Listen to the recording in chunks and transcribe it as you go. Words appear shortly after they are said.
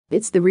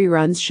It's the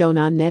reruns shown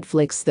on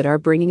Netflix that are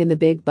bringing in the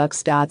big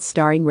bucks.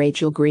 Starring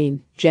Rachel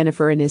Green,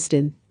 Jennifer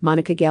Aniston,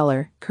 Monica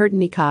Geller,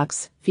 Courtney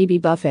Cox, Phoebe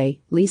Buffay,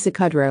 Lisa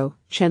Kudrow,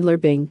 Chandler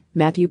Bing,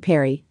 Matthew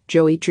Perry,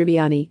 Joey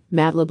Tribbiani,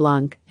 Matt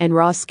LeBlanc, and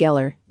Ross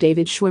Geller,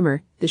 David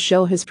Schwimmer. The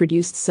show has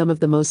produced some of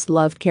the most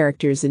loved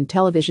characters in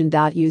television.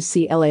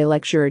 UCLA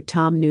lecturer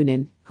Tom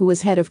Noonan, who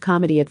was head of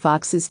comedy at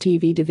Fox's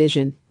TV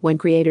division when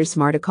creators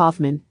Marta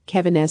Kaufman,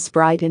 Kevin S.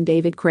 Bright and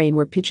David Crane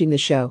were pitching the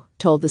show,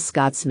 told The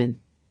Scotsman.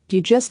 You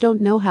just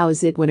don't know how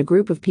is it when a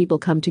group of people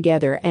come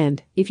together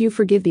and, if you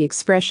forgive the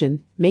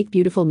expression, make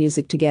beautiful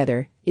music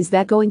together. Is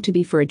that going to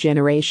be for a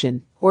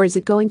generation, or is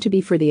it going to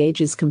be for the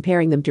ages?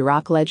 Comparing them to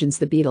rock legends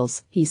the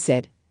Beatles, he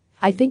said.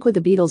 I think with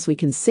the Beatles we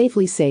can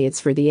safely say it's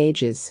for the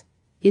ages.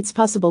 It's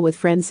possible with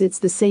Friends it's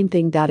the same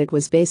thing. It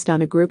was based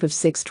on a group of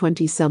 6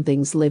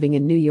 20-somethings living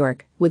in New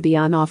York, with the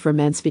on-off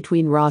romance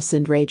between Ross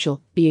and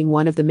Rachel being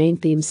one of the main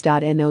themes. Now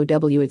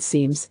it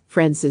seems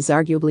Friends is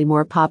arguably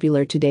more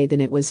popular today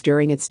than it was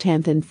during its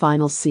 10th and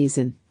final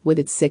season, with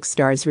its 6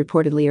 stars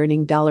reportedly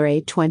earning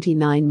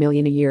 $829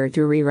 million a year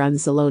through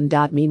reruns alone.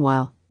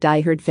 Meanwhile,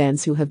 die-hard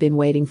fans who have been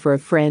waiting for a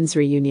Friends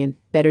reunion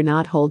better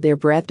not hold their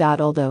breath.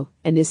 Although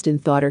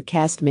Aniston thought her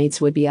castmates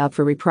would be out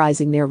for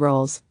reprising their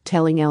roles,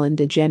 telling Ellen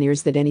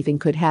DeGeneres that anything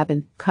could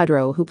happen,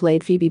 Kudrow, who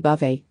played Phoebe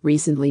Buffay,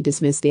 recently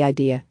dismissed the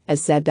idea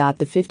as sad.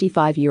 The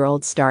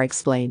 55-year-old star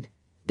explained.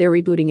 They're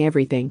rebooting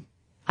everything.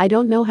 I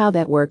don't know how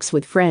that works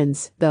with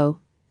Friends, though.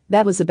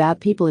 That was about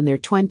people in their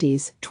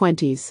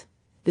 20s.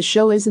 The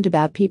show isn't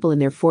about people in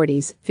their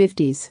 40s,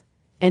 50s.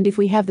 And if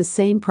we have the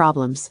same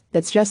problems,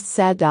 that's just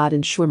sad.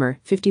 And Schwimmer,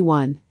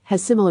 51,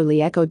 has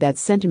similarly echoed that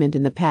sentiment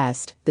in the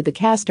past, that the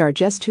cast are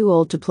just too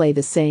old to play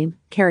the same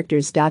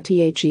characters.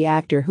 The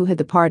actor who had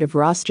the part of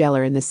Ross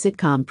Geller in the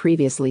sitcom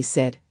previously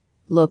said,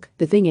 "Look,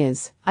 the thing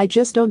is, I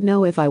just don't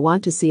know if I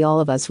want to see all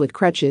of us with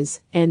crutches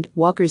and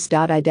walkers.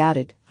 I doubt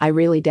it, I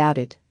really doubt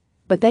it.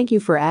 But thank you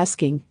for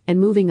asking," and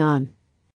moving on.